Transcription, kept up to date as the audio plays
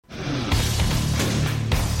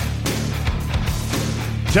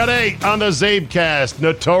Today on the CzabeCast,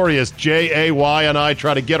 notorious J.A.Y. and I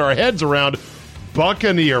try to get our heads around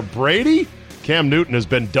Buccaneer Brady. Cam Newton has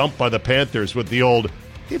been dumped by the Panthers with the old,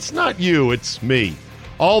 "It's not you, it's me."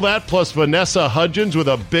 All that plus Vanessa Hudgens with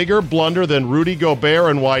a bigger blunder than Rudy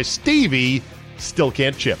Gobert and why Stevie still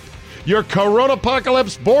can't chip. Your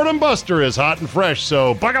Corona-apocalypse boredom buster is hot and fresh,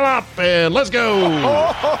 so buckle up and let's go.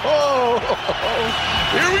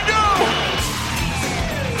 Here we go.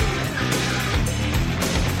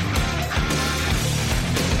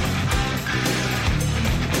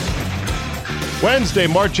 Wednesday,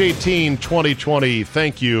 March 18, 2020.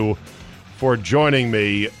 Thank you for joining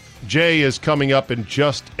me. Jay is coming up in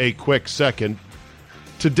just a quick second.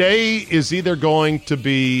 Today is either going to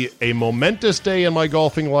be a momentous day in my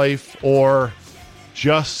golfing life or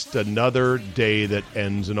just another day that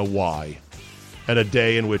ends in a Y, and a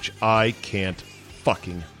day in which I can't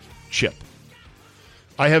fucking chip.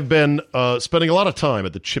 I have been spending a lot of time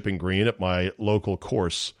at the chipping green at my local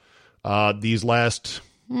course these last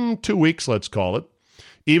 2 weeks, let's call it.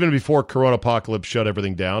 Even before Corona-apocalypse shut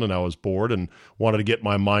everything down and I was bored and wanted to get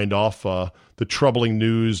my mind off the troubling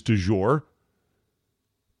news du jour.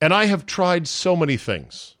 And I have tried so many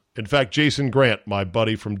things. In fact, Jason Grant, my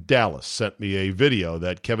buddy from Dallas, sent me a video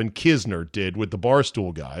that Kevin Kisner did with the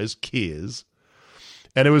Barstool guys, Kiz.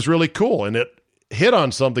 And it was really cool. And it hit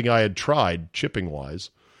on something I had tried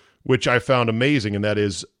chipping-wise, which I found amazing. And that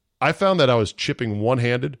is, I found that I was chipping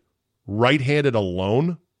one-handed, right-handed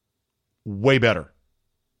alone, way better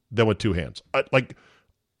than with two hands. Like,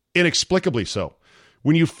 inexplicably so.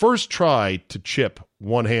 When you first try to chip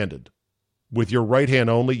one-handed with your right hand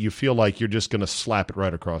only, you feel like you're just going to slap it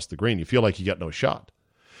right across the green. You feel like you got no shot.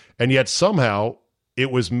 And yet somehow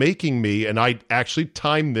it was making me, and I actually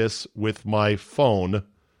timed this with my phone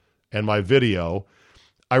and my video,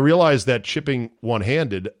 I realized that chipping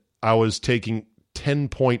one-handed, I was taking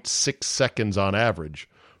 10.6 seconds on average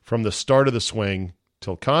from the start of the swing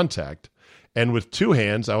till contact. And with two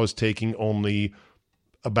hands, I was taking only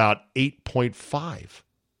about 8.5.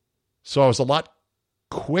 So I was a lot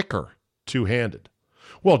quicker two-handed.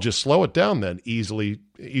 Well, just slow it down then. Easy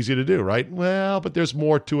to do, right? Well, but there's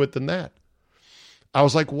more to it than that. I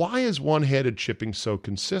was like, why is one-handed chipping so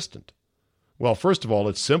consistent? Well, first of all,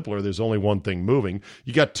 it's simpler. There's only one thing moving.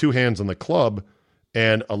 You got two hands on the club,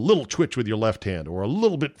 and a little twitch with your left hand or a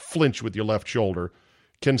little bit flinch with your left shoulder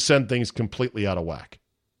can send things completely out of whack.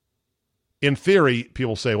 In theory,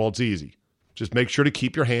 people say, well, it's easy. Just make sure to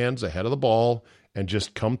keep your hands ahead of the ball and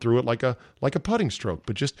just come through it like a putting stroke,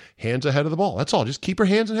 but just hands ahead of the ball. That's all. Just keep your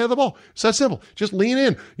hands ahead of the ball. It's that simple. Just lean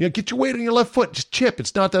in. Get your weight on your left foot. Just chip.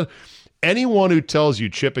 It's not that. Anyone who tells you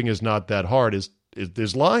chipping is not that hard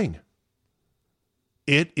is lying.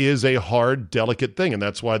 It is a hard, delicate thing, and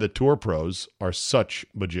that's why the tour pros are such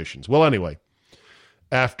magicians. Well, anyway,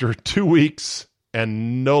 after 2 weeks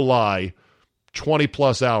and no lie,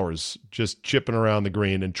 20-plus hours just chipping around the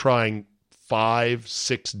green and trying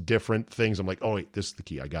 5-6 different things. I'm like, oh, wait, this is the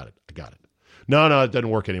key. I got it. No, it doesn't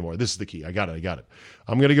work anymore. This is the key. I got it.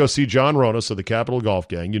 I'm going to go see John Ronas of the Capital Golf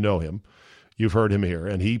Gang. You know him. You've heard him here.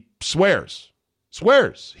 And he swears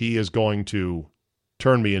he is going to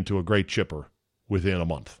turn me into a great chipper within a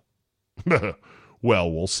month. Well,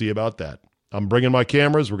 we'll see about that. I'm bringing my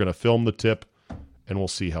cameras. We're going to film the tip, and we'll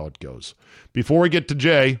see how it goes. Before we get to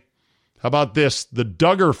Jay, how about this? The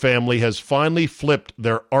Duggar family has finally flipped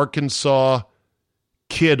their Arkansas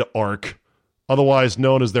kid ark, otherwise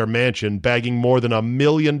known as their mansion, bagging more than $1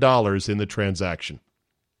 million in the transaction.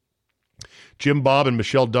 Jim Bob and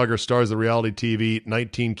Michelle Duggar, stars of the reality TV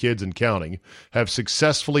 19 Kids and Counting, have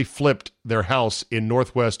successfully flipped their house in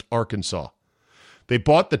northwest Arkansas. They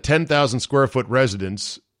bought the 10,000 square foot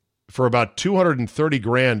residence for about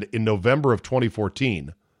 $230,000 in November of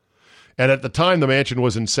 2014. And at the time, the mansion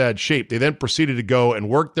was in sad shape. They then proceeded to go and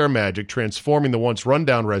work their magic, transforming the once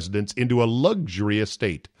rundown residence into a luxury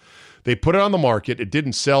estate. They put it on the market. It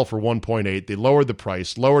didn't sell for 1.8. They lowered the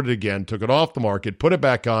price, lowered it again, took it off the market, put it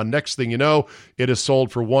back on. Next thing you know, it is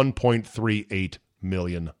sold for $1.38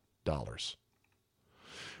 million.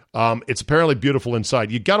 It's apparently beautiful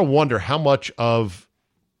inside. You got to wonder how much of,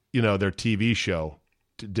 their TV show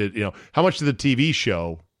how much did the TV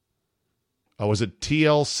show, was it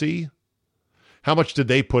TLC? How much did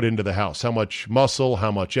they put into the house? How much muscle,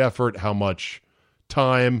 how much effort, how much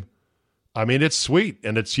time? I mean, it's sweet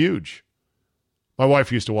and it's huge. My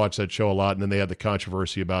wife used to watch that show a lot, and then they had the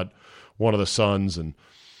controversy about one of the sons and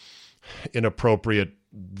inappropriate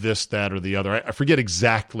this, that, or the other. I forget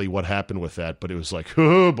exactly what happened with that, but it was like,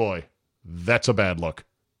 oh boy, that's a bad look.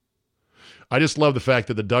 I just love the fact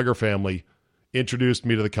that the Duggar family introduced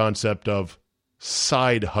me to the concept of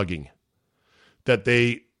side hugging. that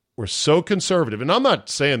they were so conservative. And I'm not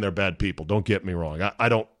saying they're bad people. Don't get me wrong. I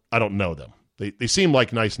don't know them. They seem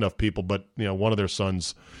like nice enough people, but one of their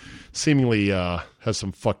sons seemingly has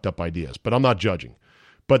some fucked up ideas. But I'm not judging.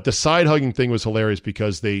 But the side hugging thing was hilarious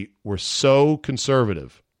because they were so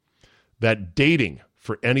conservative that dating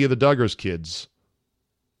for any of the Duggars kids,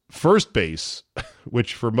 first base,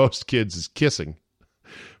 which for most kids is kissing,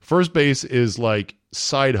 first base is like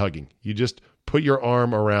side hugging. You just put your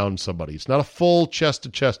arm around somebody. It's not a full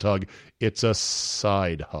chest-to-chest hug. It's a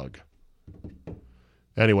side hug.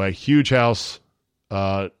 Anyway, huge house.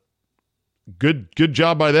 Good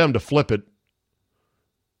job by them to flip it.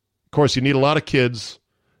 Of course, you need a lot of kids,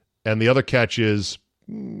 and the other catch is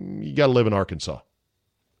you got to live in Arkansas.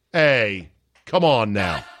 Hey, come on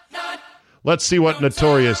now. Let's see what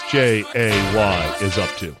Notorious J.A.Y. is up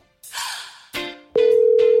to.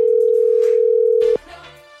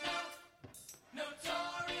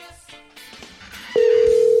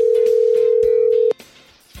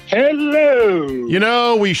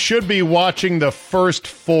 Hello. We should be watching the first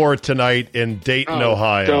 4 tonight in Dayton,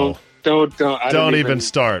 Ohio. Don't even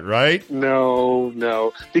start, right?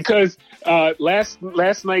 No. Because last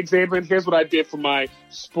night, Zaben, here's what I did for my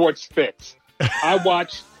sports fix. I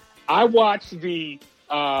watched the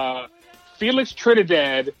Felix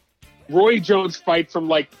Trinidad Roy Jones fight from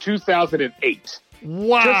like 2008.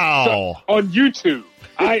 Wow. On YouTube.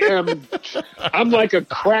 I'm like a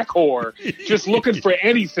crack whore, just looking for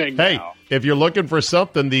anything now. Hey, if you're looking for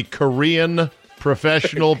something, the Korean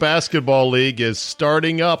Professional Basketball League is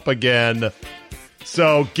starting up again.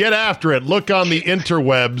 So get after it. Look on the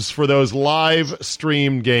interwebs for those live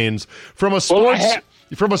stream games. From a sports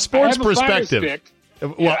perspective.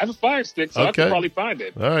 I have a Fire Stick, so I can probably find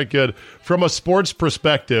it. All right, good. From a sports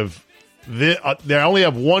perspective, they only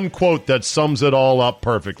have one quote that sums it all up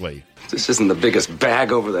perfectly. This isn't the biggest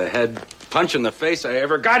bag over the head punch in the face I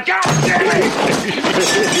ever got. God damn it!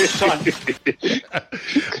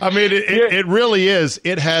 I mean, it really is.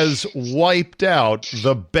 It has wiped out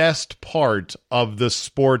the best part of the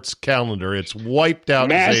sports calendar. It's wiped out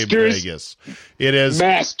Vegas. It has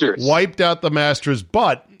wiped out the Masters.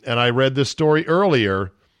 But, and I read this story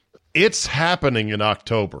earlier, it's happening in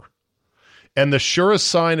October. And the surest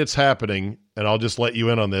sign it's happening, and I'll just let you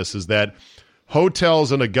in on this, is that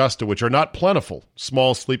hotels in Augusta, which are not plentiful,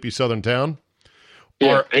 small, sleepy southern town.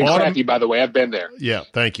 Yeah, and crappy, by the way. I've been there. Yeah,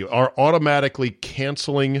 thank you. Are automatically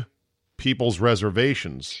canceling people's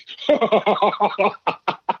reservations for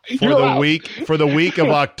the week of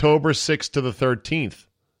October 6th to the 13th.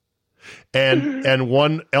 And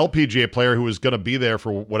one LPGA player who was going to be there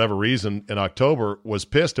for whatever reason in October was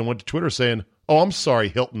pissed and went to Twitter saying, "Oh, I'm sorry,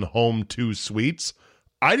 Hilton Home 2 Suites.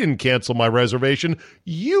 I didn't cancel my reservation.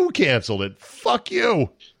 You canceled it. Fuck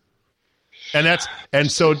you."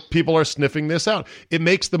 And so people are sniffing this out. It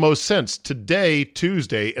makes the most sense. Today,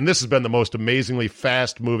 Tuesday, and this has been the most amazingly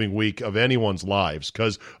fast-moving week of anyone's lives,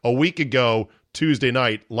 because a week ago, Tuesday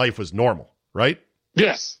night, life was normal, right?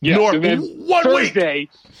 Yes. And then Thursday,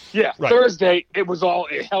 week. Right. Thursday, it was all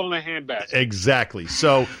held in a handbasket. Exactly.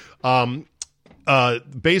 So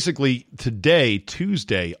basically today,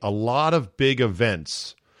 Tuesday, a lot of big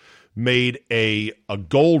events made a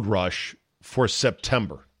gold rush for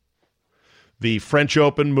September. The French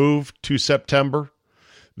Open moved to September.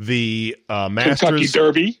 The Masters,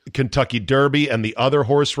 Kentucky Derby, and the other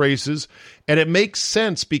horse races. And it makes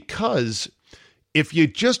sense because if you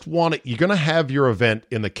just want it, you're going to have your event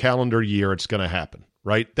in the calendar year, it's going to happen,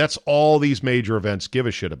 right? That's all these major events give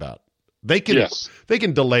a shit about. They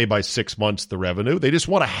can delay by 6 months the revenue. They just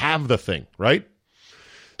want to have the thing, right?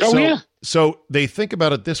 So they think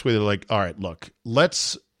about it this way. They're like, all right, look,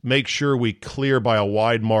 let's make sure we clear by a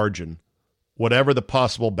wide margin whatever the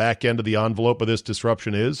possible back end of the envelope of this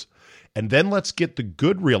disruption is, and then let's get the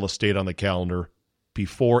good real estate on the calendar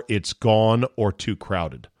before it's gone or too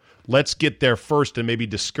crowded. Let's get there first and maybe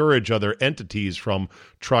discourage other entities from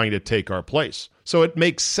trying to take our place. So it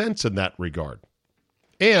makes sense in that regard.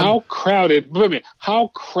 And how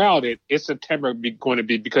crowded is September going to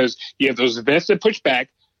be? Because you have those events that push back.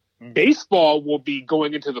 Baseball will be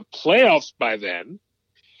going into the playoffs by then.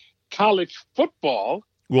 College football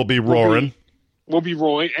will be roaring.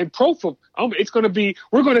 And pro football. It's going to be.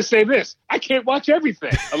 We're going to say this. I can't watch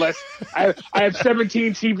everything unless I have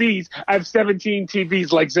 17 TVs. I have 17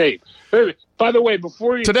 TVs like Zabe. By the way,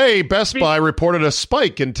 today, Best Buy reported a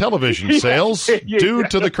spike in television sales due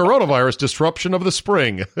to the coronavirus disruption of the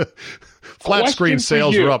spring. Flat screen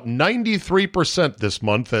sales are up 93% this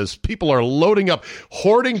month as people are loading up,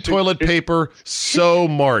 hoarding toilet paper. So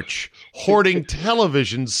March. hoarding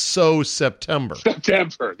televisions so September.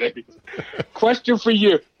 September. Question for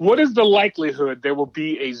you. What is the likelihood there will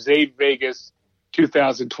be a Zabe Vegas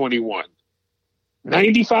 2021?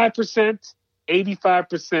 95%,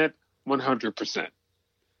 85%, 100%?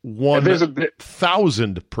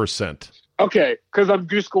 1,000%. Okay, because I'm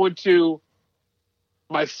just going to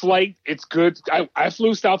my flight. It's good. I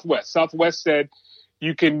flew Southwest. Southwest said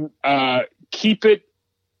you can keep it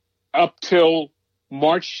up till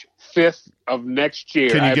March 5th of next year.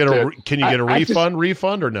 Can you get a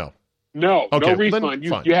refund or no? No, okay, no refund.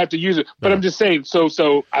 You have to use it. But I'm just saying.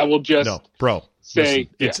 So I will just say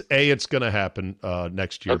listen, it's going to happen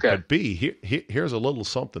next year. Okay. But B, here's a little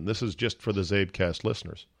something. This is just for the CzabeCast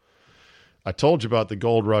listeners. I told you about the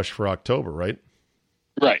gold rush for October, right?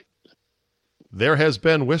 Right. There has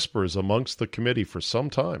been whispers amongst the committee for some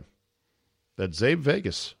time that Zabe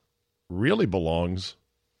Vegas really belongs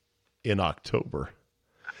in October.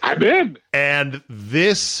 I'm in. And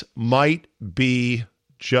this might be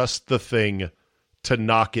just the thing to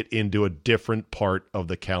knock it into a different part of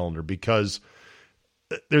the calendar because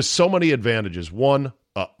there's so many advantages. One,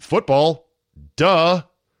 football, duh.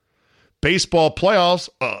 Baseball playoffs,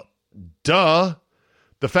 duh.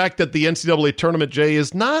 The fact that the NCAA tournament, Jay,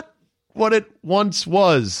 is not what it once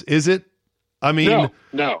was, is it? I mean,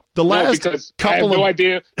 no. The last because couple I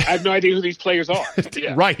have no idea who these players are.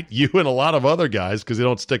 Yeah. Right, you and a lot of other guys because they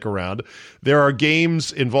don't stick around. There are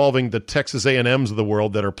games involving the Texas A&Ms of the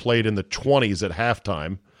world that are played in the 20s at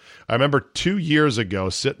halftime. I remember 2 years ago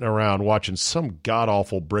sitting around watching some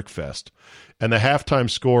god-awful Brickfest, and the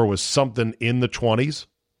halftime score was something in the 20s.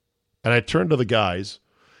 And I turned to the guys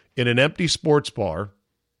in an empty sports bar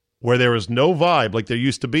where there was no vibe like there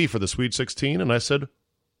used to be for the Sweet 16, and I said,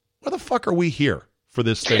 why the fuck are we here for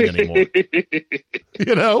this thing anymore?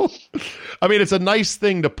 You know? I mean, it's a nice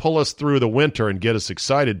thing to pull us through the winter and get us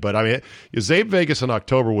excited, but I mean, Zabe Vegas in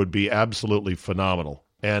October would be absolutely phenomenal,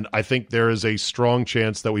 and I think there is a strong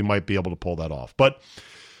chance that we might be able to pull that off, but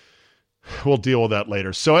we'll deal with that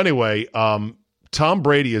later. So anyway, Tom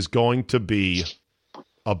Brady is going to be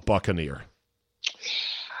a Buccaneer.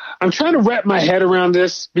 I'm trying to wrap my head around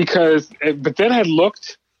this but then I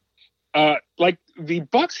looked, like the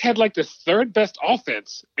Bucs had like the third best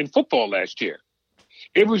offense in football last year.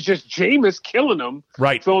 It was just Jameis killing them,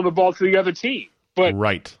 throwing the ball to the other team. But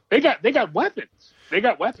they got weapons.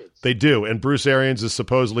 They do, and Bruce Arians is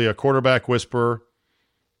supposedly a quarterback whisperer,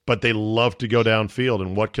 but they love to go downfield.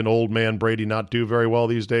 And what can old man Brady not do very well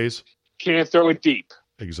these days? Can't throw it deep.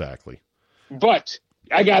 Exactly. But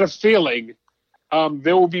I got a feeling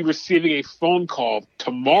they will be receiving a phone call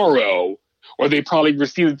tomorrow, or they probably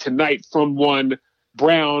received it tonight from one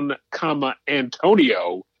Brown,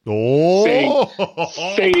 Antonio,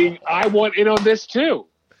 saying, I want in on this too.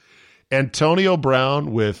 Antonio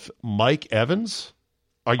Brown with Mike Evans?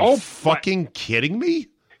 Are you fucking kidding me?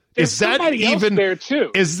 Is that even there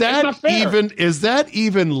too? Is that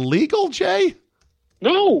even legal, Jay?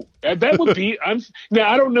 No, that would be.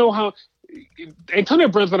 Now I don't know how. Antonio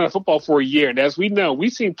Brown's been out of football for a year, and as we know,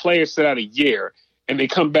 we've seen players sit out a year and they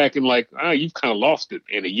come back and you've kind of lost it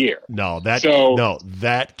in a year.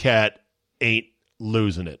 That cat ain't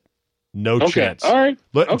losing it. No chance. All right.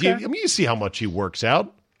 Look, you see how much he works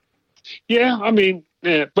out. Yeah, I mean,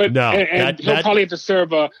 but he'll probably have to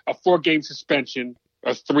serve a 4-game suspension,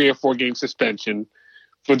 a 3 or 4 game suspension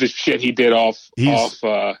for the shit he did off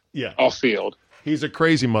field. He's a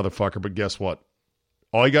crazy motherfucker, but guess what?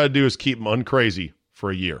 All you got to do is keep him uncrazy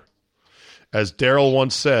for a year. As Daryl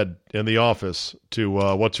once said in The Office to,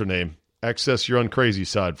 what's her name? Access your uncrazy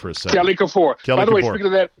side for a second. Kelly Kapoor. By the way, speaking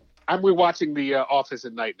of that, I'm rewatching The Office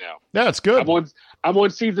at night now. Yeah, it's good. I'm on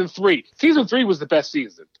season 3. Season 3 was the best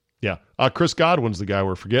season. Yeah. Chris Godwin's the guy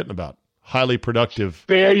we're forgetting about. Highly productive.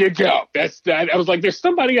 There you go. That's that. I was like, there's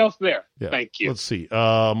somebody else there. Yeah. Thank you. Let's see.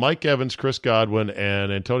 Mike Evans, Chris Godwin,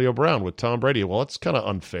 and Antonio Brown with Tom Brady. Well, it's kind of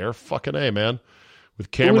unfair. Fucking A, man. With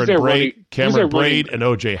Cameron Braid and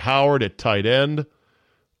O.J. Howard at tight end.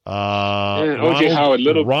 O.J. Howard,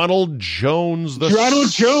 Ronald Jones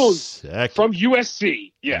from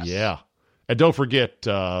USC. Yes. Yeah. And don't forget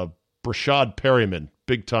Brashad Perryman,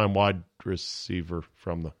 big-time wide receiver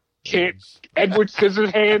from the Edward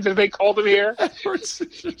Scissorhands, as they called him here.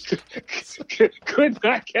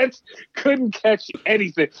 Couldn't catch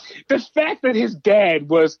anything. The fact that his dad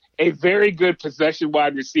was a very good possession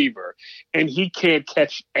wide receiver and he can't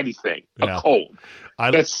catch anything. A cold.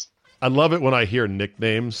 I love it when I hear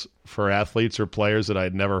nicknames for athletes or players that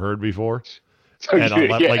I'd never heard before. And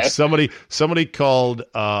like somebody called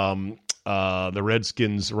the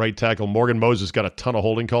Redskins right tackle Morgan Moses got a ton of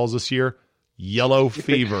holding calls this year. Yellow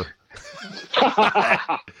fever.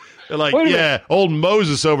 They're like, yeah, old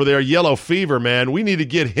Moses over there, yellow fever, man. We need to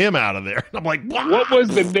get him out of there. I'm like, what was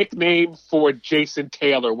the nickname for Jason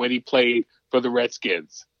Taylor when he played for the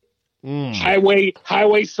Redskins?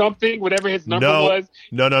 Highway something, whatever his number was.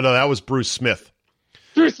 No. That was Bruce Smith.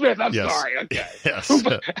 Bruce Smith. I'm sorry. Okay. Yes.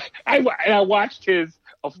 I watched his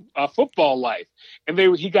football life, and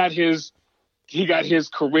he got his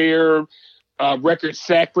career record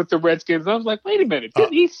sack with the Redskins. I was like, wait a minute,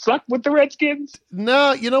 didn't he suck with the Redskins?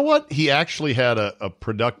 No, you know what? He actually had a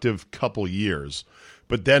productive couple years,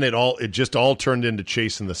 but then it just all turned into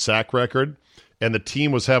chasing the sack record. And the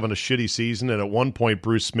team was having a shitty season, and at one point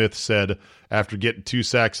Bruce Smith said, after getting 2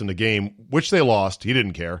 sacks in the game, which they lost, he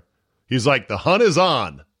didn't care. He's like, the hunt is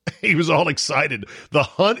on. He was all excited. The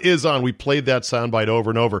hunt is on. We played that soundbite over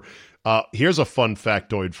and over. Here's a fun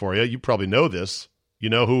factoid for you. You probably know this. You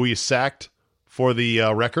know who he sacked for the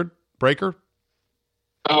record breaker?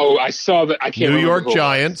 Oh, I saw that. I can't remember. New York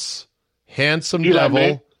Giants, handsome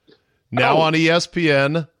devil, now on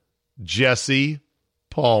ESPN, Jesse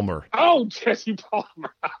Palmer. Oh, Jesse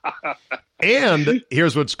Palmer. And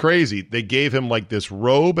here's what's crazy. They gave him like this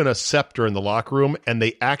robe and a scepter in the locker room, and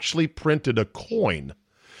they actually printed a coin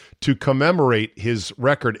to commemorate his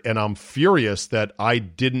record. And I'm furious that I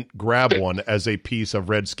didn't grab one as a piece of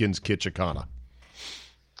Redskins Kitchikana.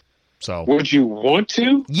 So, would you want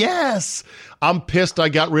to? Yes. I'm pissed I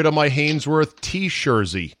got rid of my Hainsworth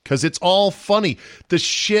T-Shirsy because it's all funny. The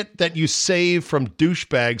shit that you save from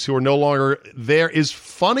douchebags who are no longer there is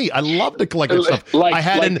funny. I love to collect that stuff. I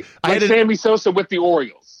had Sammy Sosa with the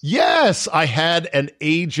Orioles. Yes, I had an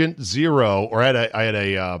Agent Zero, or I had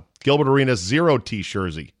a Gilbert Arenas Zero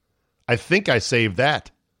T-Shirsy. I think I saved that.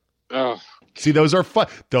 Oh. See, those are fun.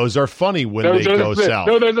 Those are funny when they go south.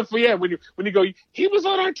 No, when you go, he was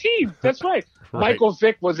on our team. That's right. Right. Michael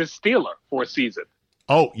Vick was a Steeler for a season.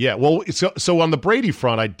 Oh yeah. Well, so on the Brady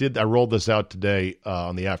front, I rolled this out today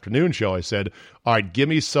on the afternoon show. I said, all right, give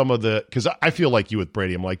me some of because I feel like you with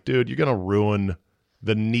Brady. I'm like, dude, you're gonna ruin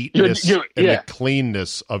the neatness and the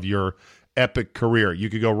cleanness of your epic career. You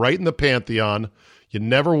could go right in the Pantheon. You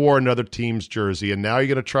never wore another team's jersey, and now you're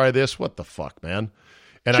gonna try this. What the fuck, man?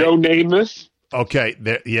 And Joe Namath. Okay,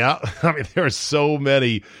 yeah. I mean, there are so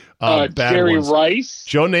many bad Jerry ones. Rice.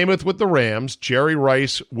 Joe Namath with the Rams. Jerry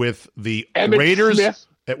Rice with the Emmitt Raiders. Smith.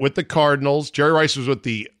 With the Cardinals. Jerry Rice was with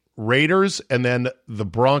the Raiders and then the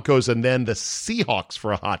Broncos and then the Seahawks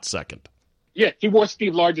for a hot second. Yeah, he wore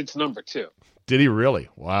Steve Largent's number, too. Did he really?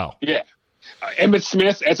 Wow. Yeah. Emmitt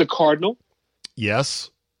Smith as a Cardinal. Yes.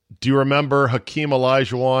 Do you remember Hakeem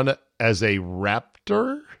Olajuwon as a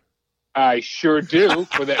Raptor? I sure do,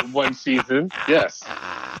 for that one season. Yes.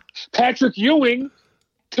 Patrick Ewing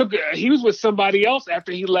he was with somebody else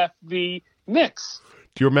after he left the Knicks.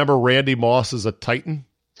 Do you remember Randy Moss as a Titan?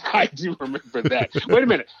 I do remember that. Wait a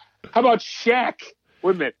minute. How about Shaq?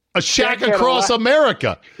 Wait a minute. A Shaq across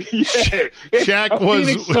America. Yeah. Shaq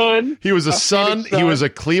was Sun. He was a Sun. He was a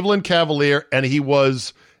Cleveland Cavalier, and he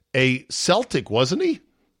was a Celtic, wasn't he?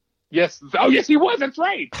 Yes. Oh, yes, he was. That's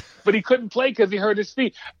right. But he couldn't play because he hurt his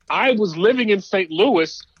feet. I was living in St.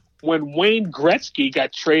 Louis when Wayne Gretzky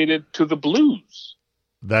got traded to the Blues.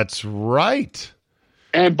 That's right.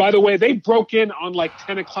 And by the way, they broke in on like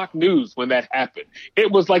 10 o'clock news when that happened.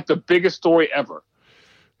 It was like the biggest story ever.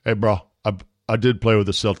 Hey, bro, I did play with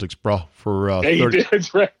the Celtics, bro, for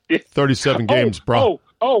 37 games, bro.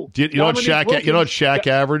 You know what Shaq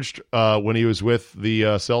averaged when he was with the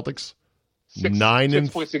Celtics? 6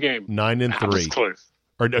 points a game. 9 and 3.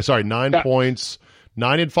 Or sorry, 9 points,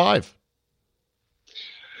 9 and 5.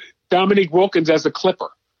 Dominique Wilkins as a Clipper.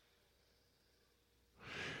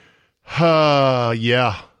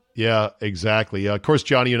 Yeah, exactly. Of course,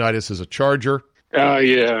 Johnny Unitas is a Charger.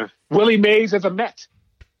 Yeah. Willie Mays as a Met.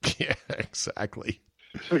 Yeah, exactly.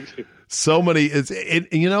 So many.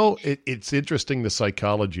 It's interesting, the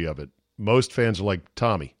psychology of it. Most fans are like,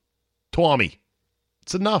 Tommy,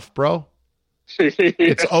 it's enough, bro.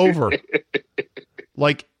 It's over.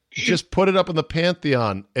 Like, just put it up in the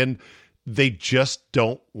Pantheon, and they just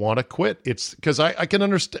don't want to quit. It's because I can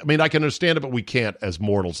understand. I mean, I can understand it, but we can't as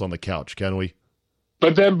mortals on the couch, can we?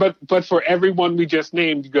 But for everyone we just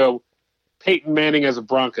named, you go Peyton Manning as a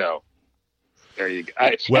Bronco. There you go.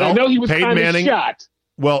 And I know he was kind of shot.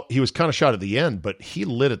 Well, he was kind of shot at the end, but he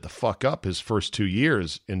lit it the fuck up his first 2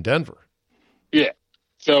 years in Denver. Yeah.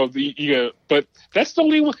 So but that's the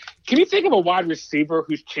only one. Can you think of a wide receiver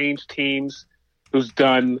who's changed teams, who's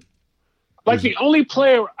done the only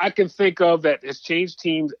player I can think of that has changed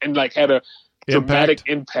teams and like had a dramatic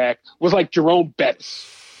impact was like Jerome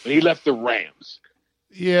Bettis when he left the Rams.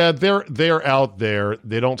 Yeah, they're out there.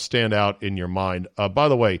 They don't stand out in your mind. By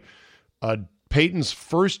the way, Peyton's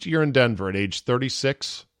first year in Denver at age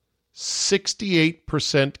 36,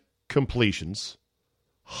 68% completions,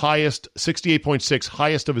 68.6,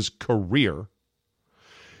 highest of his career.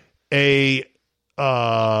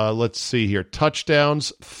 Let's see here,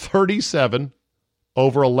 touchdowns, 37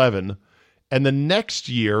 over 11. And the next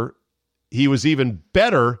year, he was even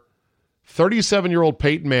better. 37-year-old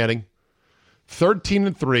Peyton Manning,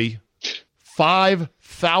 13-3,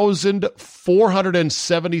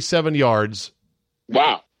 5,477 yards.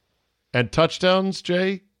 Wow. And touchdowns,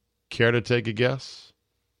 Jay? Care to take a guess?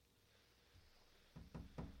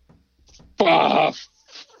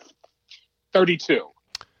 32.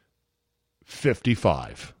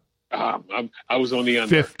 55. I was on the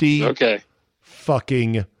under. 50. Okay.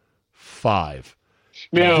 Fucking 5.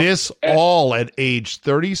 Now, this all at age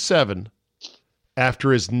 37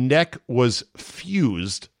 after his neck was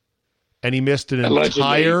fused and he missed an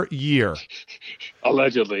entire year.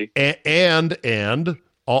 Allegedly. And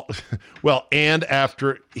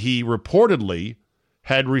after he reportedly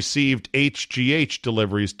had received HGH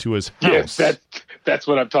deliveries to his house. Yes, that's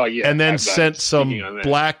what I'm talking about. And then sent some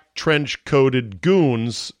black trench-coated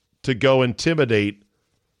goons to go intimidate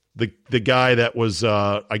the guy that was,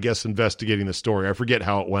 I guess, investigating the story. I forget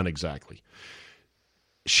how it went exactly.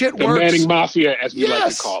 Shit works. The Manning Mafia, as we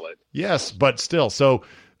like to call it. Yes, but still. So,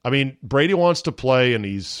 I mean, Brady wants to play, and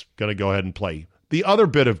he's going to go ahead and play. The other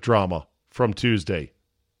bit of drama from Tuesday.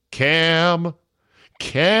 Cam.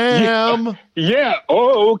 Yeah.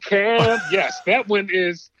 Oh, Cam. Yes, that one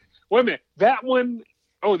is. Wait a minute. That one.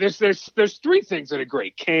 Oh, there's 3 things that are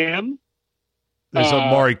great. Cam. There's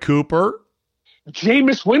Amari Cooper.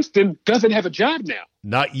 Jameis Winston doesn't have a job now.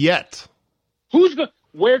 Not yet.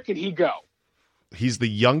 Where can he go? He's the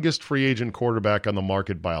youngest free agent quarterback on the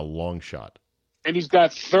market by a long shot. And he's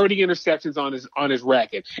got 30 interceptions on his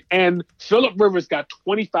racket. And Phillip Rivers got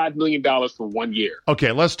 $25 million for 1 year.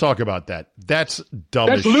 Okay, let's talk about that. That's dumb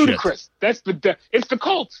as shit. That's ludicrous. It's the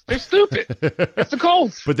Colts. They're stupid. It's the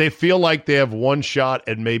Colts. But they feel like they have one shot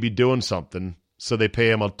at maybe doing something, so they pay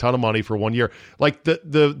him a ton of money for 1 year. Like the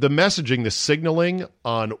messaging, the signaling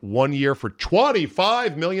on 1 year for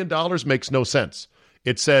 $25 million makes no sense.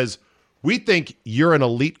 It says, we think you're an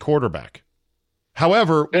elite quarterback.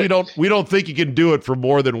 However, we don't think you can do it for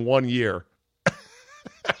more than 1 year.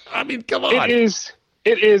 I mean, come on. It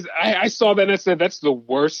is. I saw that and I said that's the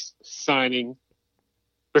worst signing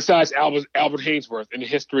besides Albert Hainsworth in the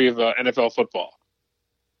history of NFL football.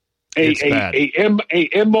 A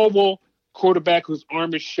immobile quarterback whose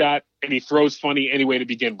arm is shot and he throws funny anyway to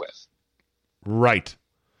begin with. Right.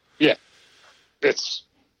 Yeah. It's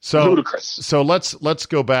ludicrous. So let's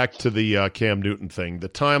go back to the Cam Newton thing. The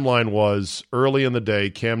timeline was early in the day.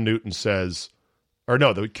 Cam Newton says,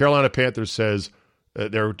 the Carolina Panthers says,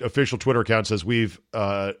 their official Twitter account says we've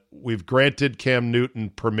granted Cam Newton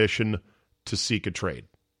permission to seek a trade.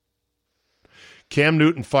 Cam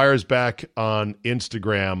Newton fires back on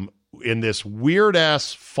Instagram in this weird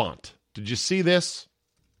ass font. Did you see this?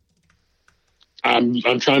 I'm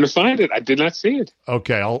trying to find it. I did not see it.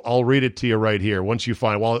 Okay, I'll read it to you right here. Once you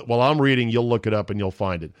find while I'm reading, you'll look it up and you'll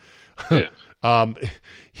find it. Yeah.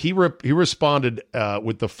 He responded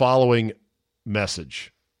with the following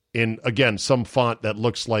message in again some font that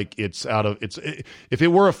looks like it's out of it's. If it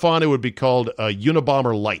were a font, it would be called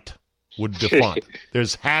Unabomber Light. Would the font?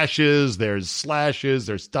 There's hashes, there's slashes,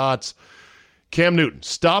 there's dots. Cam Newton,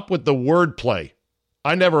 stop with the wordplay.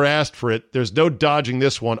 I never asked for it. There's no dodging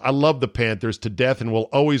this one. I love the Panthers to death and will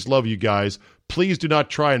always love you guys. Please do not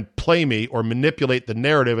try and play me or manipulate the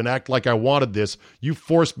narrative and act like I wanted this. You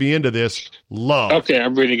forced me into this. Love. Okay,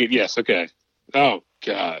 I'm reading it. Yes, okay. Oh,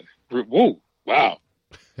 God. Whoa, wow.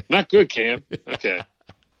 Not good, Cam. Okay.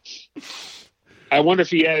 I wonder if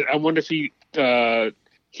he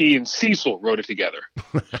and Cecil wrote it together.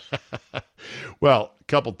 Well, a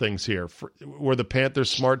couple things here. Were the Panthers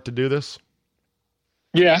smart to do this?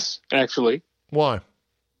 Yes, actually. Why?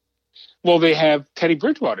 Well, they have Teddy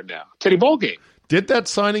Bridgewater now. Teddy Ballgame. Did that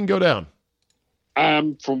signing go down?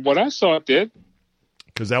 From what I saw, it did.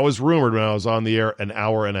 Because that was rumored when I was on the air an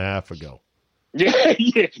hour and a half ago. Yeah,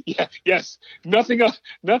 yes. Nothing else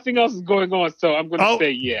is going on, so I'm going to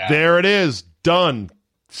say yeah. There it is. Done.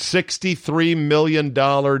 $63 million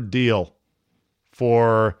deal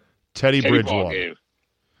for Teddy Bridgewater. Ballgame.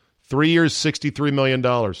 3 years, $63 million.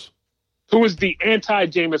 Who is the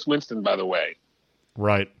anti-Jameis Winston, by the way?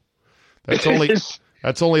 Right. That's only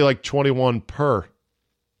like 21 per.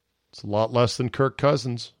 It's a lot less than Kirk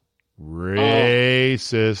Cousins.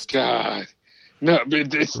 Racist. Oh, God. No,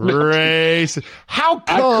 it's racist. How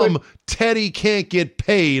come Teddy can't get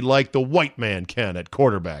paid like the white man can at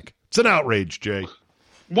quarterback? It's an outrage, Jay.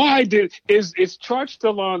 Why is Charge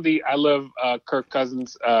still on the I love Kirk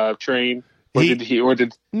Cousins train?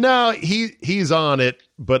 No, he's on it,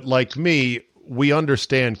 but like me, we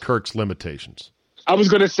understand Kirk's limitations. I was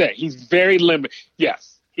going to say he's very limited.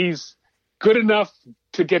 Yes, he's good enough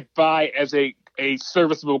to get by as a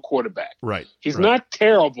serviceable quarterback. Right. He's not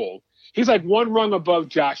terrible. He's like one rung above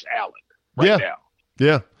Josh Allen now.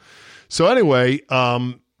 Yeah. So anyway,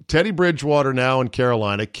 Teddy Bridgewater now in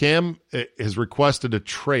Carolina. Cam has requested a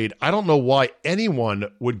trade. I don't know why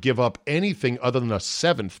anyone would give up anything other than a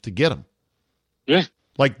 7th to get him. Yeah.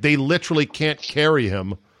 Like they literally can't carry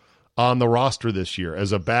him on the roster this year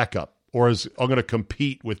as a backup or as I'm going to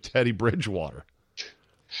compete with Teddy Bridgewater.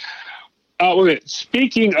 Wait a minute.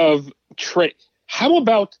 Speaking of trade, how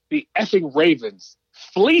about the effing Ravens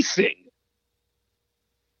fleecing?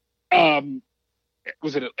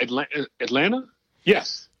 Was it Atlanta?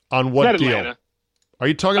 Yes. On what deal? Atlanta. Are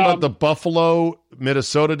you talking about the Buffalo,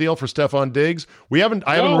 Minnesota deal for Stephon Diggs? I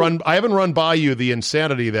haven't run by you the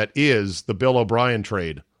insanity that is the Bill O'Brien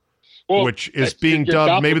trade, which is being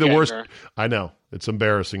dubbed maybe the worst. I know. It's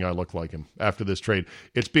embarrassing I look like him after this trade.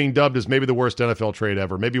 It's being dubbed as maybe the worst NFL trade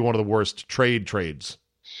ever, maybe one of the worst trades.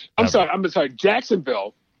 I'm sorry.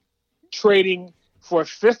 Jacksonville trading for a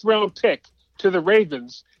 5th-round pick to the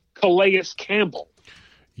Ravens, Calais Campbell.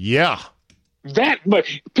 Yeah. That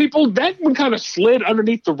one kind of slid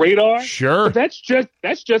underneath the radar. Sure. But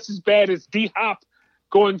that's just as bad as D-Hop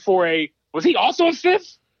going for was he also a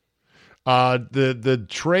 5th? The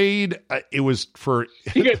trade it was for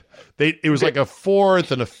it was like a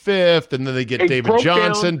 4th and a 5th, and then they get David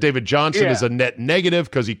Johnson. David Johnson is a net negative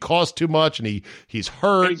because he costs too much and he's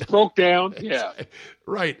hurt. And he's broke down. Yeah.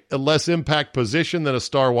 Right. A less impact position than a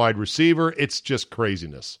star wide receiver. It's just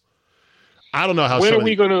craziness. I don't know how. When are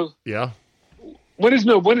we going to? Yeah. When is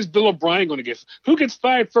Bill O'Brien going to get? Who gets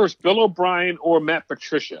fired first, Bill O'Brien or Matt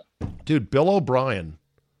Patricia? Dude, Bill O'Brien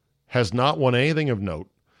has not won anything of note.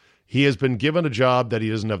 He has been given a job that he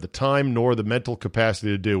doesn't have the time nor the mental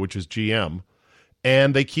capacity to do, which is GM,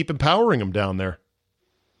 and they keep empowering him down there.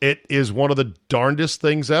 It is one of the darndest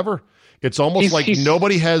things ever. It's almost like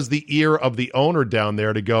nobody has the ear of the owner down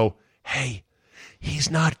there to go, hey,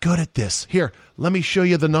 he's not good at this. Here, let me show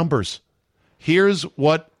you the numbers. Here's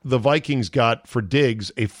what the Vikings got for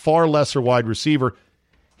Diggs, a far lesser wide receiver.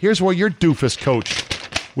 Here's what your doofus coach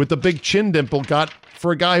with the big chin dimple got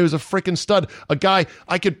for a guy who's a freaking stud. A guy,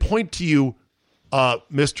 I could point to you,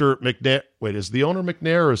 Mr. McNair. Wait, is the owner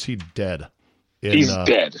McNair or is he dead? He's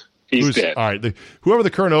dead. He's dead. All right. Whoever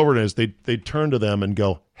the current owner is, they turn to them and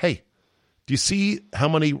go, hey, do you see how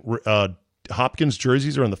many Hopkins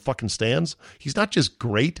jerseys are in the fucking stands? He's not just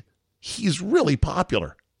great. He's really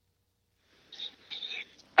popular.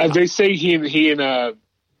 They say he and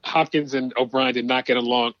Hopkins and O'Brien did not get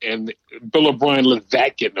along, and Bill O'Brien let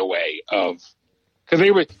that get in the way of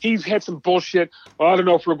because he's had some bullshit. Well, I don't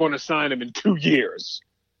know if we're going to sign him in 2 years.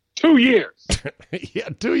 2 years. Yeah,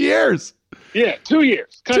 2 years. Yeah, 2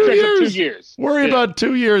 years. Contract of 2 years. Worry about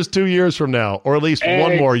 2 years, 2 years from now, or at least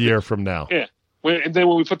one more year from now. Yeah. And then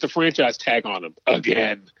when we put the franchise tag on him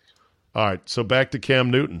again. All right, so back to Cam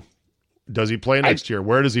Newton. Does he play next year?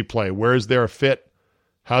 Where does he play? Where is there a fit?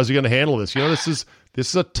 How's he going to handle this? You know, this is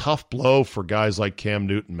a tough blow for guys like Cam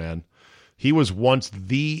Newton, man. He was once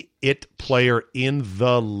the it player in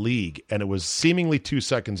the league, and it was seemingly 2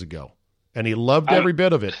 seconds ago. And he loved every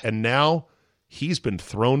bit of it, and now he's been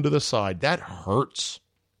thrown to the side. That hurts.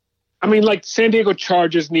 I mean, like San Diego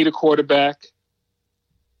Chargers need a quarterback.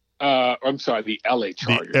 I'm sorry, the LA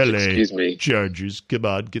Chargers. The LA excuse me. Chargers. Come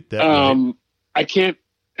on, get that right. I can't.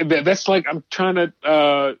 That's like I'm trying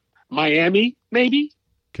to Miami, maybe.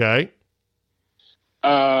 Okay.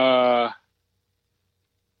 That's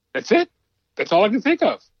it. That's all I can think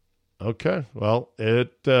of. Okay. Well,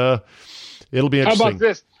 it'll be interesting. How about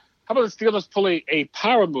this? How about the Steelers pull a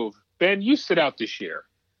power move? Ben, you sit out this year.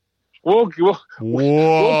 We'll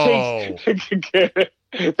take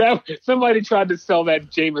somebody tried to sell that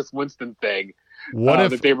Jameis Winston thing.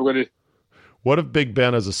 That they were going to. What if Big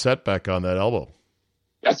Ben has a setback on that elbow?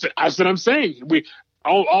 That's what I'm saying.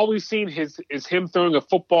 All we've seen is him throwing a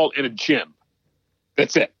football in a gym.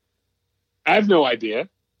 That's it. I have no idea.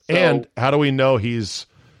 So, and how do we know he's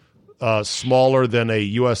smaller than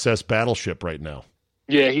a USS Battleship right now?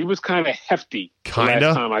 Yeah, he was kind of hefty. Kinda.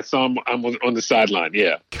 Last time I saw him on the sideline.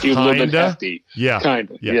 Yeah, he was a little bit hefty. Yeah,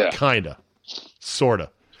 kinda. Yeah, kinda, sorta.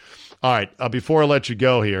 All right. Before I let you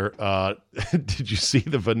go here, did you see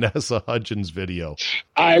the Vanessa Hudgens video?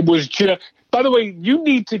 I was just. By the way, you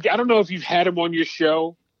need to. I don't know if you've had him on your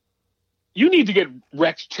show. You need to get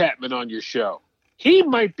Rex Chapman on your show. He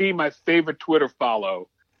might be my favorite Twitter follow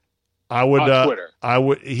I would. On Twitter. I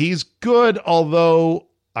would. He's good, although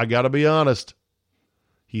I got to be honest,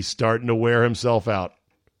 he's starting to wear himself out.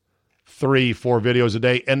 3-4 videos a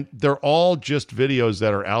day, and they're all just videos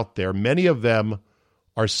that are out there. Many of them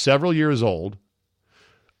are several years old.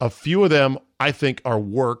 A few of them, I think, are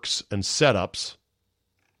works and setups.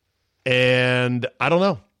 And I don't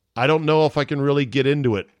know. I don't know if I can really get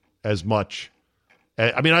into it as much.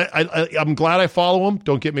 I mean, I'm glad I follow him.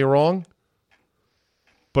 Don't get me wrong.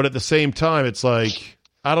 But at the same time, it's like,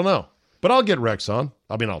 I don't know. But I'll get Rex on.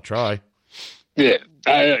 I mean, I'll try. Yeah.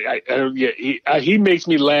 He makes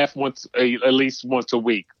me laugh at least once a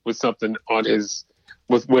week with something on his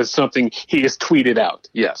with something he has tweeted out.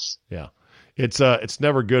 Yes. Yeah. It's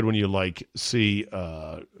never good when you see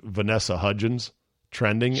Vanessa Hudgens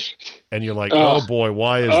trending and you're like, oh boy,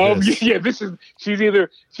 why is this? Yeah, she's either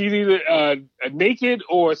naked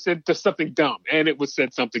or said something dumb, and it was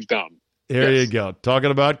said something dumb. There you go.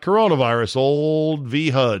 Talking about coronavirus, old V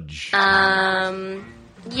Hudge.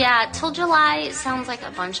 Yeah, till July sounds like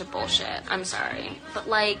a bunch of bullshit. I'm sorry.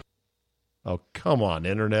 But oh, come on,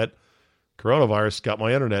 internet. Coronavirus got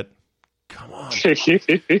my internet. Come on.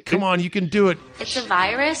 Come on, you can do it. It's a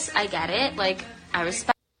virus. I get it. I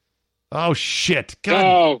respect. Oh, shit.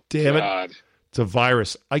 God damn it. God. It's a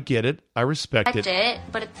virus. I get it. I respect it.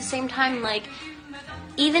 But at the same time,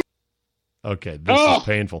 even. Okay, this is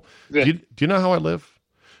painful. Do you know how I live?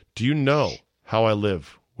 Do you know how I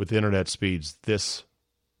live with internet speeds this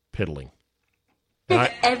piddling?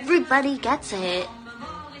 If everybody gets it.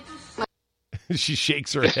 She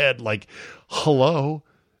shakes her head like, hello?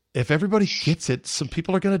 If everybody gets it, some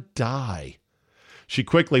people are going to die. She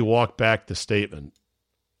quickly walked back the statement.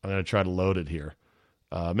 I'm going to try to load it here.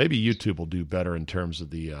 Maybe YouTube will do better in terms of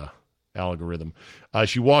the algorithm.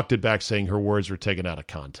 She walked it back saying her words were taken out of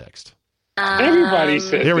context. Everybody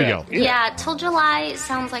said Here we that. go. Yeah, till July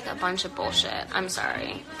sounds like a bunch of bullshit. I'm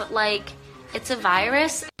sorry. But it's a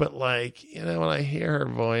virus. But when I hear her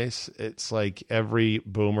voice, it's like every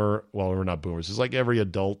boomer, well, we're not boomers, it's like every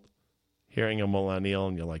adult hearing a millennial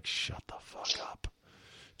and you're like, shut the fuck up.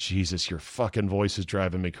 Jesus, your fucking voice is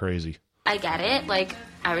driving me crazy. I get it.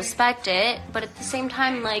 I respect it. But at the same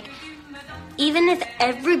time, even if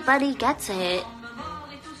everybody gets it,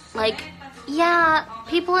 yeah,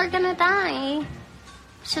 people are gonna die.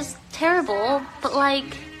 It's just terrible, but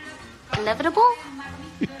inevitable?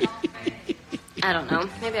 I don't know.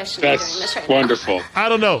 Maybe I shouldn't be doing this right wonderful. now. I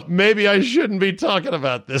don't know. Maybe I shouldn't be talking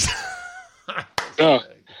about this.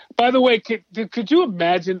 By the way, could you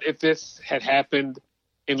imagine if this had happened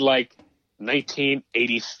in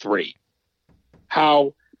 1983?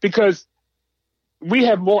 Because we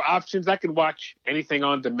have more options. I can watch anything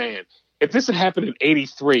on demand. If this had happened in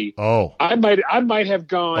 '83, I might have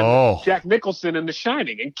gone Jack Nicholson in The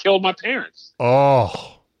Shining and killed my parents.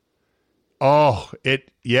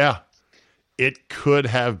 It could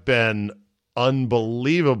have been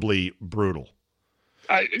unbelievably brutal.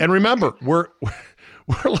 And remember, we're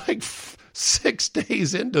 6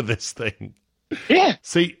 days into this thing. Yeah.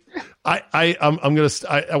 See, I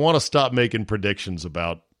want to stop making predictions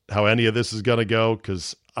about how any of this is going to go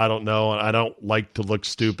because I don't know, and I don't like to look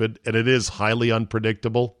stupid, and it is highly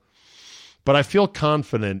unpredictable. But I feel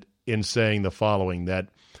confident in saying the following, that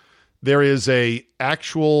there is a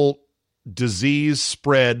actual disease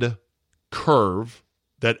spread curve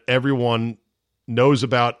that everyone knows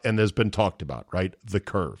about and has been talked about, right? The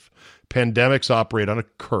curve. Pandemics operate on a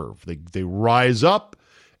curve. They rise up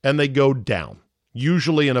and they go down,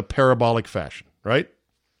 usually in a parabolic fashion, right?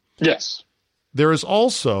 Yes. There is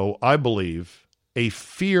also, I believe, a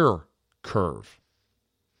fear curve.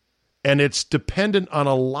 And it's dependent on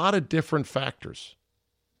a lot of different factors.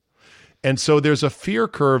 And so there's a fear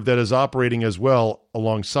curve that is operating as well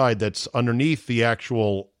alongside that's underneath the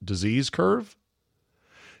actual disease curve.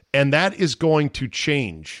 And that is going to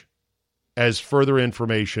change as further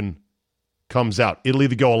information comes out. It'll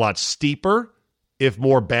either go a lot steeper if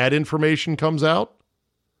more bad information comes out,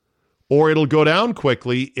 or it'll go down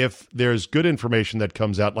quickly if there's good information that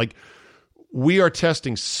comes out. We are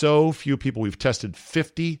testing so few people. We've tested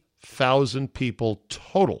 50,000 people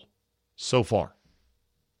total so far.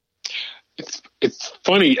 It's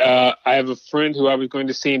funny. I have a friend who I was going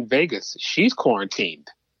to see in Vegas. She's quarantined.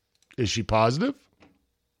 Is she positive?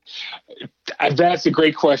 That's a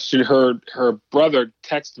great question. Her brother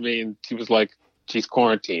texted me and she was like, she's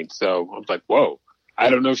quarantined. So I was like, whoa, I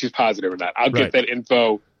don't know if she's positive or not. I'll get that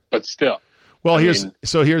info, but still. Well, here's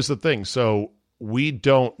the thing. So we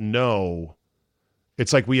don't know.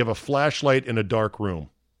 It's like we have a flashlight in a dark room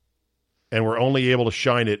and we're only able to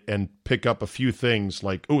shine it and pick up a few things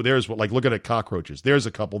like, oh, there's what, looking at cockroaches. There's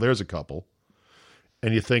a couple.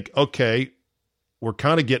 and you think, okay, we're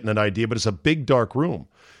kind of getting an idea, but it's a big dark room.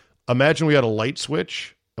 Imagine we had a light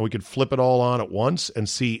switch and we could flip it all on at once and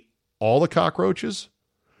see all the cockroaches.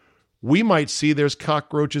 We might see there's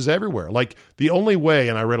cockroaches everywhere. Like the only way,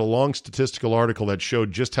 and I read a long statistical article that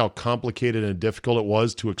showed just how complicated and difficult it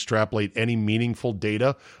was to extrapolate any meaningful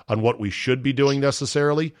data on what we should be doing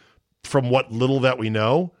necessarily from what little that we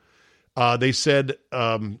know. They said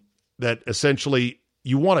that essentially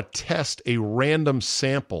you want to test a random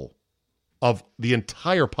sample of the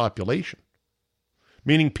entire population,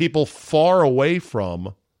 meaning people far away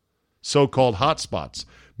from so-called hotspots,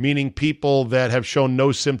 meaning people that have shown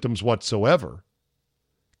no symptoms whatsoever,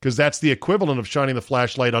 because that's the equivalent of shining the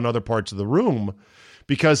flashlight on other parts of the room.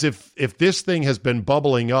 Because if this thing has been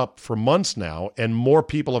bubbling up for months now and more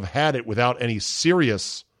people have had it without any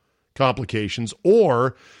serious complications,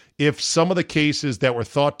 or if some of the cases that were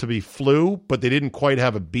thought to be flu, but they didn't quite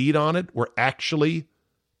have a bead on it, were actually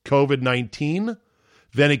COVID-19,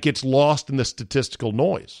 then it gets lost in the statistical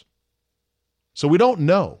noise. So we don't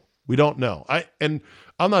know. We don't know.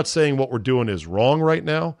 I'm not saying what we're doing is wrong right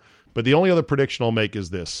now, but the only other prediction I'll make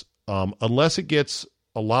is this. Unless it gets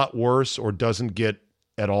a lot worse or doesn't get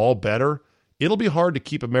at all better, it'll be hard to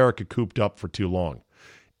keep America cooped up for too long.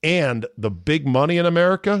 And the big money in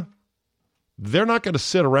America, they're not going to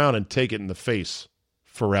sit around and take it in the face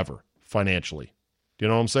forever financially. Do you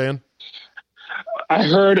know what I'm saying? I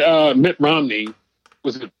heard Mitt Romney,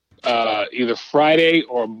 was it either Friday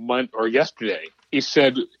or yesterday, he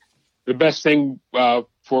said the best thing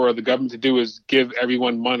for the government to do is give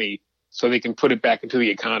everyone money so they can put it back into the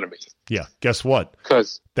economy. Yeah, guess what?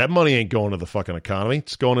 Because that money ain't going to the fucking economy.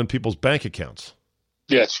 It's going in people's bank accounts.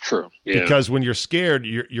 Yeah, it's true. Yeah. Because when you're scared,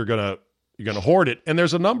 you're gonna hoard it, and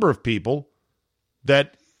there's a number of people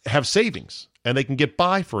that have savings and they can get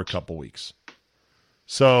by for a couple weeks.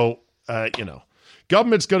 So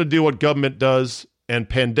government's going to do what government does, and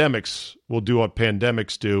pandemics will do what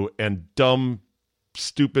pandemics do, and dumb,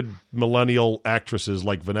 stupid millennial actresses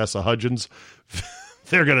like Vanessa Hudgens,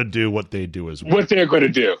 they're going to do what they do as well. What they're going to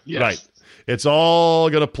do, yes. Right. It's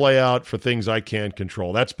all going to play out for things I can't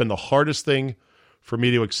control. That's been the hardest thing for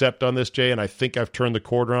me to accept on this, Jay, and I think I've turned the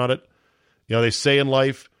corner on it. They say in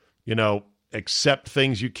life, accept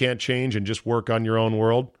things you can't change and just work on your own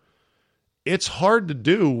world. It's hard to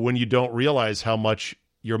do when you don't realize how much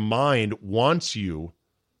your mind wants you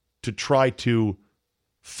to try to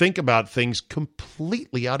think about things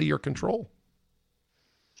completely out of your control.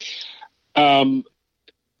 It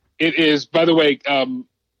is, by the way, I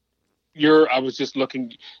was just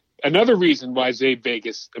looking, another reason why Zabe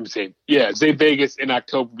Vegas in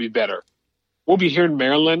October will be better. We'll be here in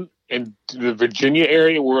Maryland and the Virginia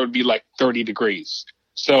area where it'll be like 30 degrees.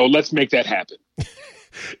 So let's make that happen.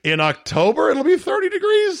 In October, it'll be 30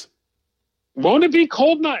 degrees? Won't it be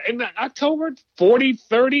cold in October? 40,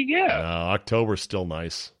 30? Yeah. October's still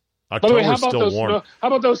nice. October's still warm. How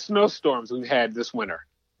about those snowstorms we had this winter?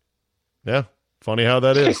 Yeah. Funny how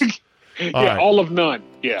that is. All of none.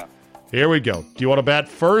 Yeah. Here we go. Do you want to bat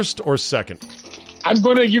first or second?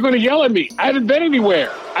 You're gonna yell at me. I haven't been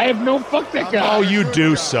anywhere. I have no fuck that guy. Oh, you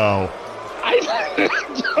do so. I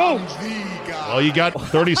don't. Well, you got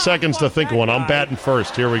 30 seconds to think of one. I'm batting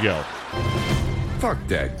first. Here we go. Fuck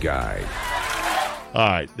that guy. All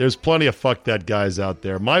right. There's plenty of fuck that guys out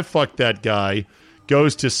there. My fuck that guy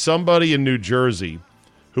goes to somebody in New Jersey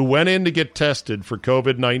who went in to get tested for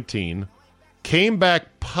COVID-19, came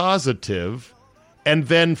back positive, and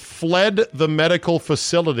then fled the medical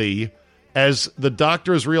facility as the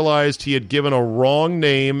doctors realized he had given a wrong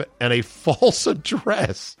name and a false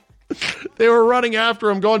address. They were running after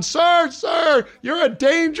him going, Sir, you're a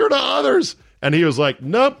danger to others. And he was like,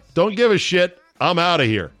 nope, don't give a shit. I'm out of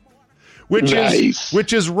here. Which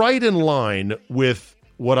is right in line with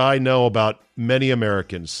what I know about many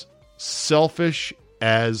Americans. Selfish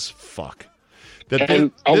as fuck. That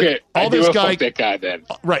guy then.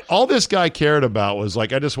 Right. All this guy cared about was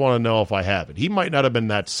like, I just want to know if I have it. He might not have been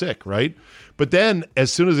that sick, right? But then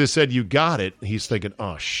as soon as they said you got it, he's thinking,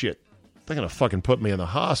 oh, shit. They're going to fucking put me in the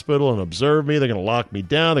hospital and observe me. They're going to lock me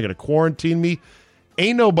down. They're going to quarantine me.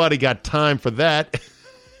 Ain't nobody got time for that.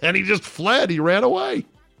 And he just fled. He ran away.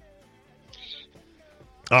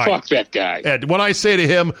 All fuck right. That guy. Ed, when I say to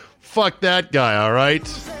him, fuck that guy, all right?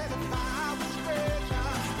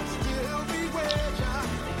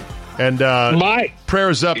 And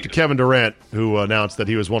prayers up to Kevin Durant, who announced that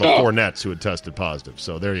he was one of 4 Nets who had tested positive.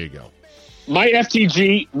 So there you go. My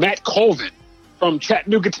FTG, Matt Colvin from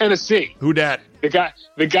Chattanooga, Tennessee. Who dat?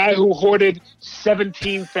 The guy who hoarded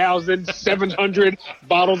 17,700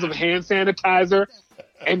 bottles of hand sanitizer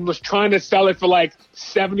and was trying to sell it for like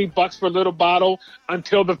 $70 for a little bottle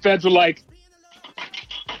until the feds were like,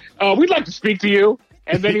 we'd like to speak to you.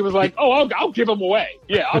 And then he was like, I'll give them away.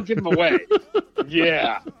 Yeah, I'll give them away.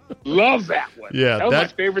 Yeah. Love that one. Yeah, that was my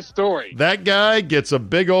favorite story. That guy gets a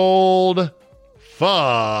big old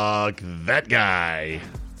fuck that guy.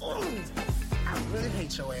 I really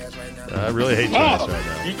hate your ass right now. I really hate your ass right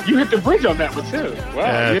now. You hit the bridge on that one, too.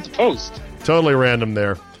 Wow, you hit the post. Totally random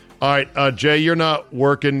there. All right, Jay, you're not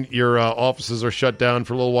working. Your offices are shut down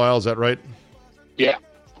for a little while. Is that right? Yeah.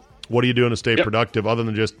 What are you doing to stay productive other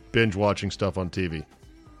than just binge watching stuff on TV?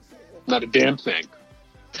 Not a damn thing.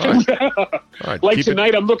 All right. Like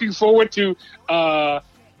tonight, I'm looking forward to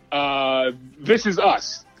This Is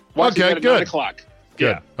Us. Watching that at 9 o'clock. Good.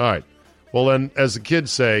 Yeah. All right. Well, then, as the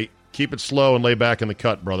kids say, keep it slow and lay back in the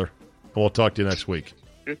cut, brother. And we'll talk to you next week.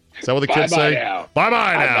 Is that what the kids say? Now.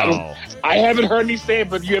 Bye-bye now. I haven't heard me say it,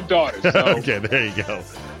 but you have daughters. So. Okay, there you go.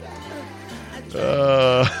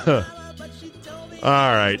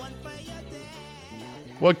 All right.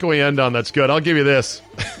 What can we end on that's good? I'll give you this.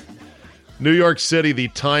 New York City, the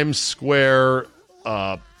Times Square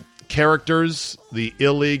characters, the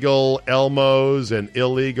illegal Elmos and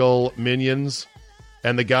illegal Minions,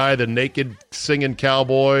 and the guy, the naked singing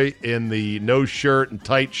cowboy in the no shirt and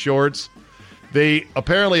tight shorts, they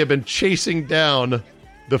apparently have been chasing down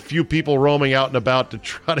the few people roaming out and about to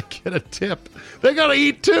try to get a tip. They got to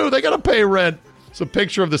eat, too. They got to pay rent. It's a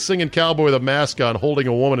picture of the singing cowboy with a mask on holding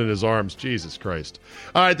a woman in his arms. Jesus Christ.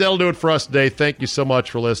 All right, that'll do it for us today. Thank you so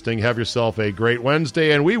much for listening. Have yourself a great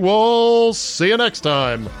Wednesday, and we will see you next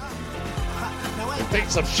time. Take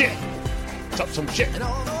some shit. Some shit.